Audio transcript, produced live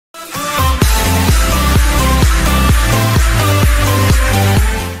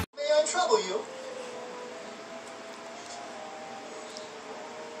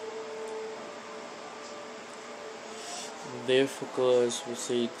difficult as we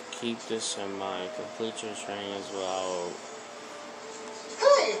see, keep this in mind. Complete your training as well.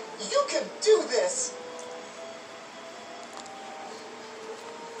 Hey, you can do this!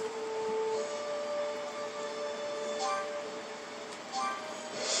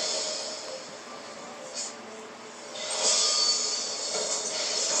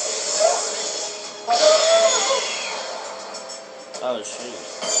 Oh shoot.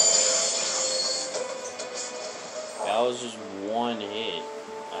 That was just one hit.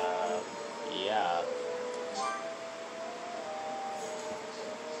 Yeah.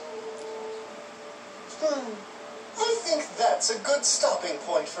 I think that's a good stopping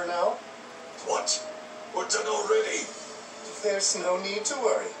point for now. What? We're done already? There's no need to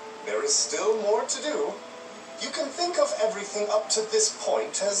worry. There is still more to do. You can think of everything up to this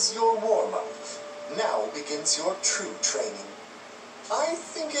point as your warm-up. Now begins your true training. I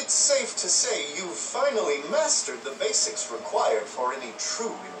think it's safe to say you've finally mastered the basics required for any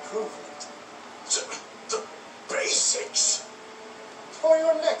true improvement. The basics? For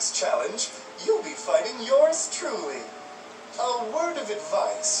your next challenge, you'll be fighting yours truly. A word of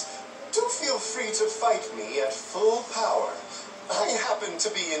advice. Do feel free to fight me at full power. I happen to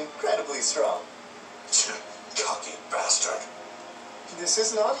be incredibly strong. Cocky bastard. This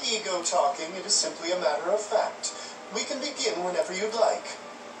is not ego talking, it is simply a matter of fact. We can begin whenever you'd like.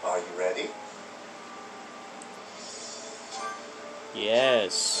 Are you ready?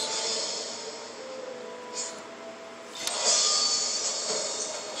 Yes.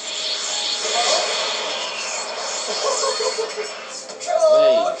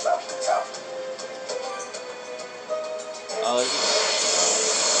 Wait. Oh,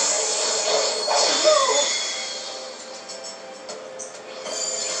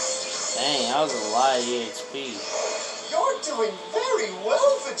 dang, that was a lot of EXP. You're doing very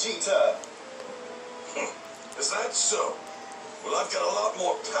well, Vegeta. Is that so? Well, I've got a lot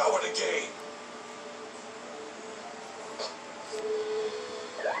more power to gain.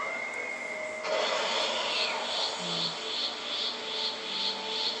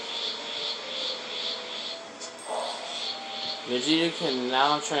 Vegeta can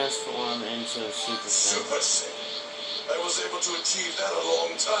now transform into a Super Saiyan. Super Saiyan? I was able to achieve that a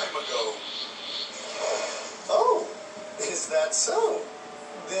long time ago. Oh, is that so?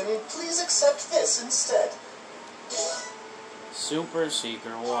 Then please accept this instead. Super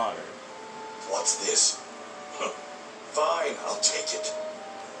Seeker Water. What's this? Fine, I'll take it.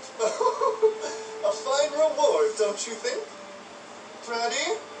 A fine reward, don't you think?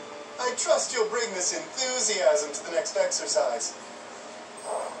 Ready? I trust you'll bring this enthusiasm to the next exercise.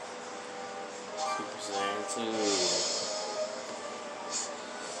 Super Saiyan 2.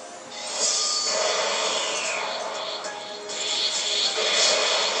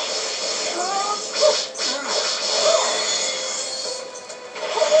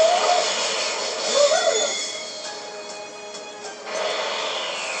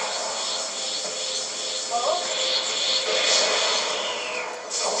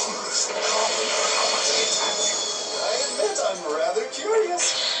 I'm rather curious.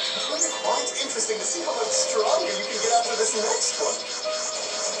 It'll be quite interesting to see how much stronger you can get after this next one.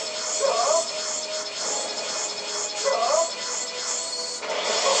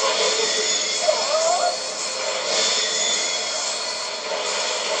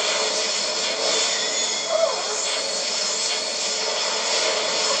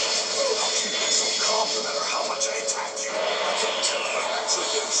 So calm no matter how much I attack you. I can't tell if I'm actually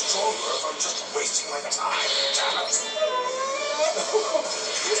getting stronger or if I'm just wasting my time. Damn it.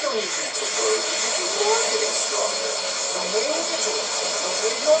 There's no reason to worry. You are getting stronger. Remain vigilant. The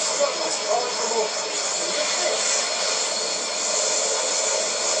way your struggles are promoted. Look at this.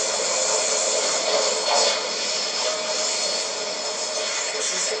 This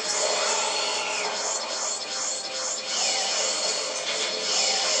is it.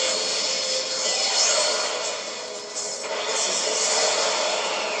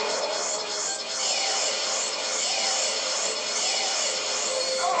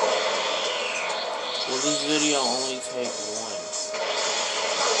 Will this video only take one?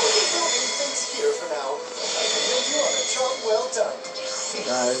 I will leave you infants here for now. I commend you on a job well done.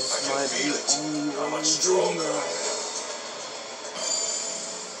 Guys, this might be only How one much stronger video.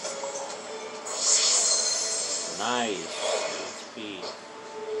 I am. Nice. XP.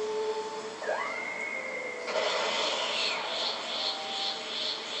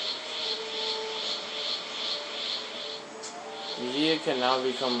 Vegeta can now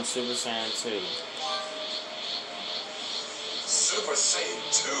become a Super Saiyan 2. Super Saiyan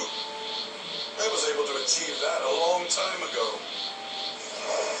 2? I was able to achieve that a long time ago.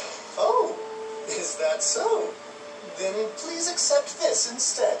 Oh, is that so? Then please accept this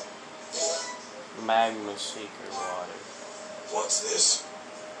instead. Magma Seeker water. What's this?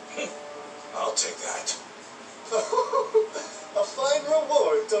 I'll take that. A fine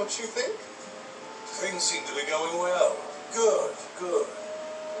reward, don't you think? Things seem to be going well. Good, good.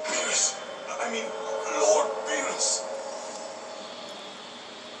 Beerus! I mean, Lord Beerus!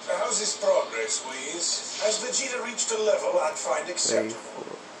 How's his progress, Whis? Has Vegeta reached a level I'd find acceptable?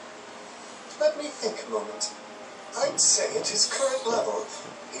 Let me think a moment. I'd say at his current level,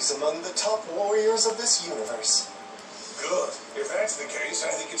 he's among the top warriors of this universe. Good. If that's the case,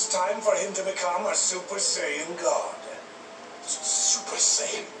 I think it's time for him to become a Super Saiyan God. Super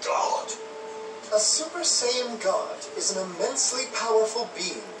Saiyan God? A Super Saiyan God is an immensely powerful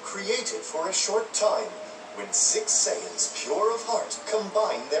being created for a short time when 6 Saiyans pure of heart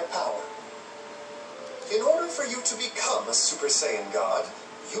combine their power. In order for you to become a Super Saiyan God,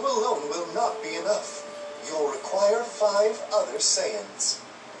 you alone will not be enough. You'll require 5 other Saiyans.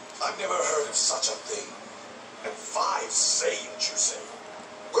 I've never heard of such a thing. And 5 Saiyans, you say?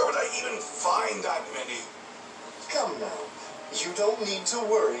 Where would I even find that many? Come now. You don't need to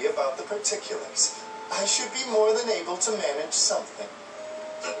worry about the particulars. I should be more than able to manage something.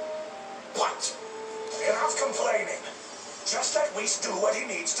 What? Enough complaining. Just let Whis do what he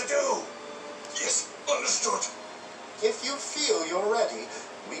needs to do. Yes, understood. If you feel you're ready,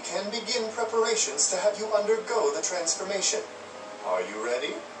 we can begin preparations to have you undergo the transformation. Are you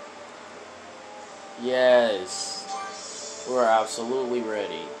ready? Yes. We're absolutely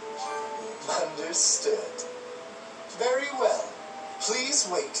ready. Understood. Very well. Please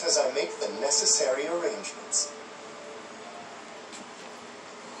wait as I make the necessary arrangements.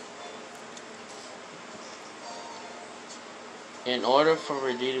 In order for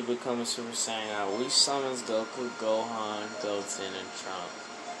Vegeta to become a Super Saiyan, we summons Goku, Gohan, Goten, and Trunks.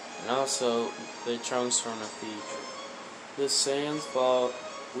 And also the Trunks from the future. The Saiyans fought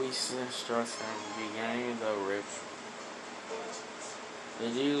Whis' instruction at the beginning of the ritual.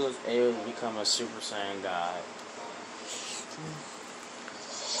 Vegeta was able to become a Super Saiyan God.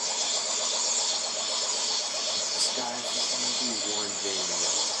 This guy's just gonna be one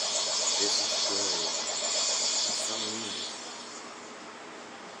video. This is good. It's so neat.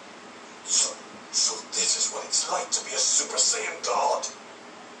 So this is what it's like to be a Super Saiyan God.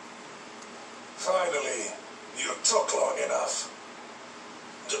 Finally, you took long enough.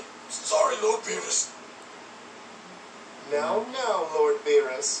 Sorry, Lord Beerus. Now, Lord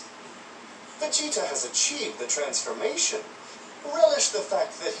Beerus. Vegeta has achieved the transformation. Relish the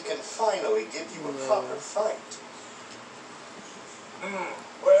fact that he can finally give you a proper fight.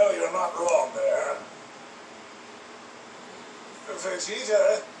 Well, you're not wrong there.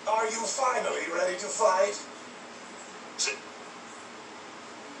 Vegeta, are you finally ready to fight?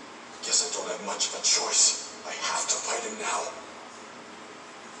 Guess I don't have much of a choice. I have to fight him now.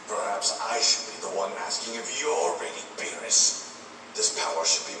 Perhaps I should be the one asking if you're ready, Beerus. This power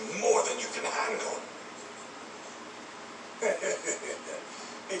should be more than you can handle.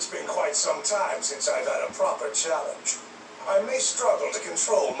 It's been quite some time since I've had a proper challenge. I may struggle to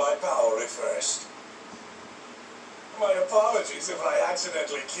control my power at first. My apologies if I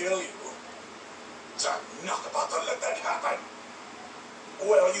accidentally kill you. I'm not about to let that happen.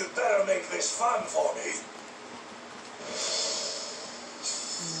 Well, you'd better make this fun for me.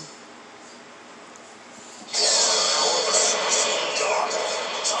 God,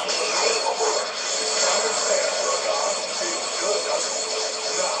 it's unbelievable. It's kind of fair for a god. Feels good, doesn't it?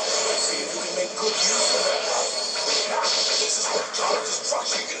 Now, let's see if you can make good use of that power. Now, this is what God of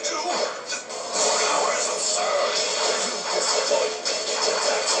Destruction can do. This power is absurd. You disappoint.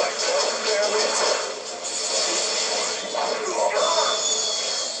 That's like ordinary.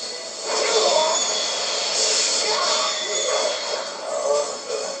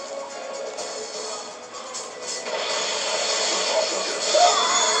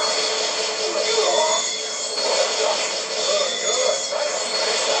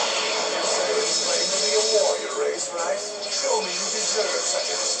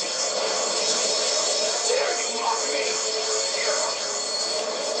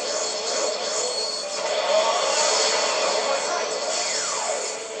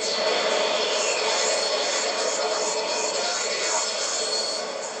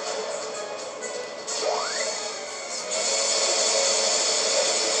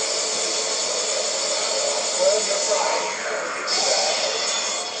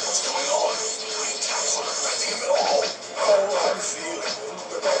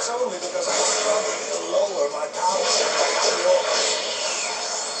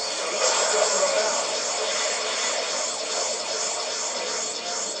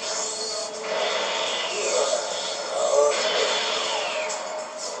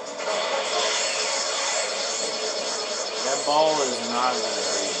 fall is not going to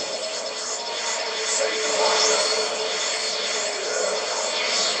hurt you.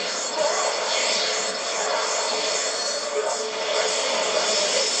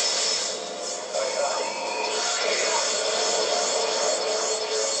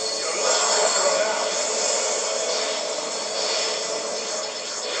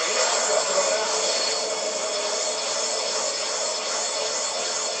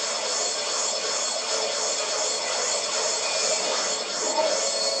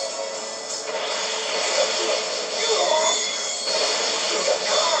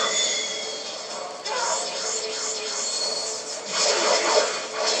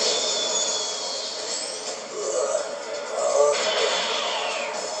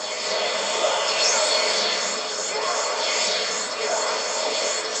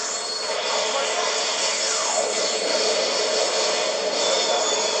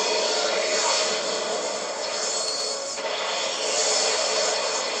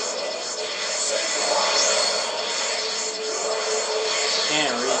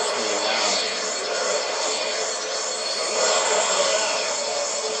 Can't reach me now.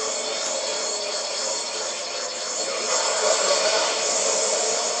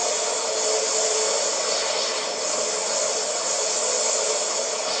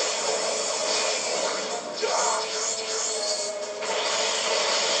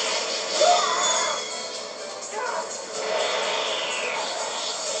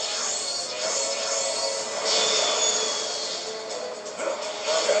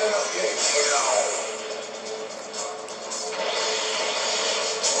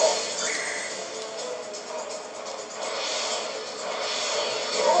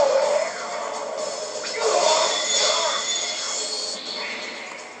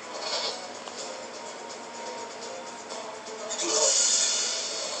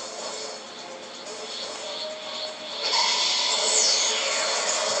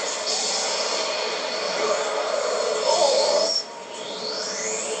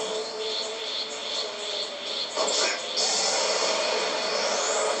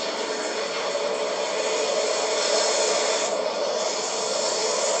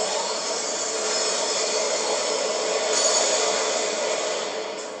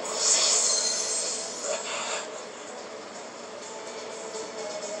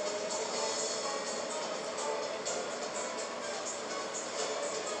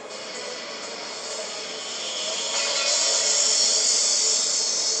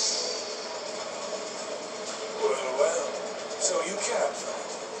 So you can't.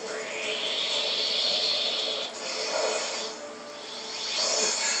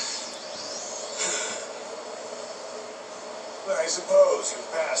 I suppose you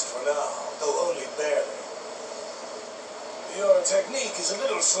passed for now, though only barely. Your technique is a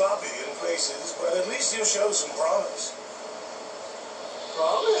little sloppy in places, but at least you show some promise.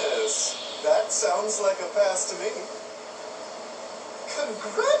 Promise? That sounds like a pass to me.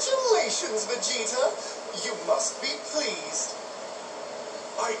 Congratulations, Vegeta! You must be pleased.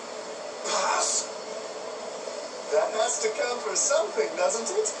 I pass? That has to count for something, doesn't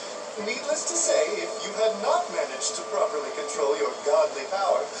it? Needless to say, if you had not managed to properly control your godly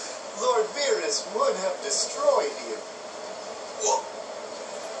power, Lord Beerus would have destroyed you. What?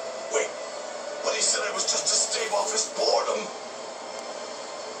 Wait, but he said I was just to stave off his boredom.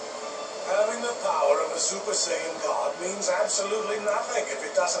 Having the power of a Super Saiyan God means absolutely nothing if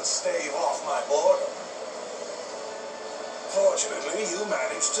it doesn't stave off my boredom. Fortunately, you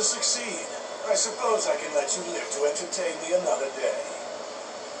managed to succeed. I suppose I can let you live to entertain me another day.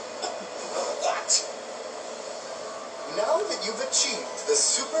 What? Now that you've achieved the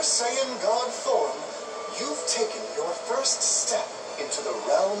Super Saiyan God form, you've taken your first step into the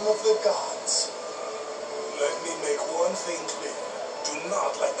realm of the gods. Let me make one thing clear. Do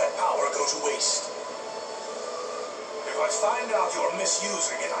not let that power go to waste. If I find out you're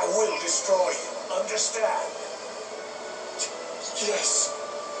misusing it, I will destroy you. Understand? Yes.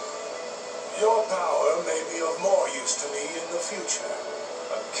 Your power may be of more use to me in the future.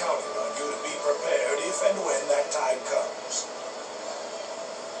 I'm counting on you to be prepared if and when that time comes.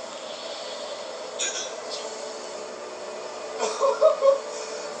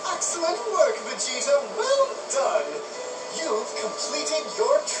 Excellent work, Vegeta. Well done. You've completed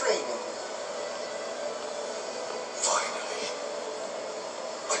your training. Finally.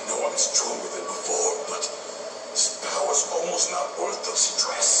 I know I'm stronger than before, but this power's almost not worth the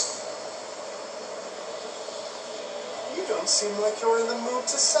stress. You don't seem like you're in the mood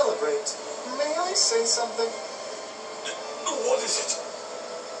to celebrate. May I say something? What is it?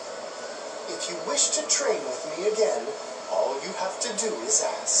 If you wish to train with me again, all you have to do is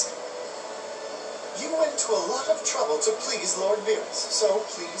ask. You went to a lot of trouble to please Lord Virus, so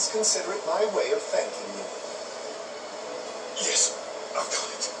please consider it my way of thanking you. Yes, I've got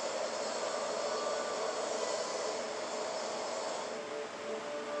it.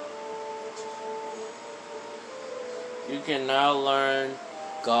 You can now learn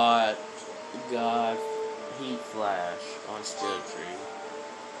God Heat Flash on Steel Tree.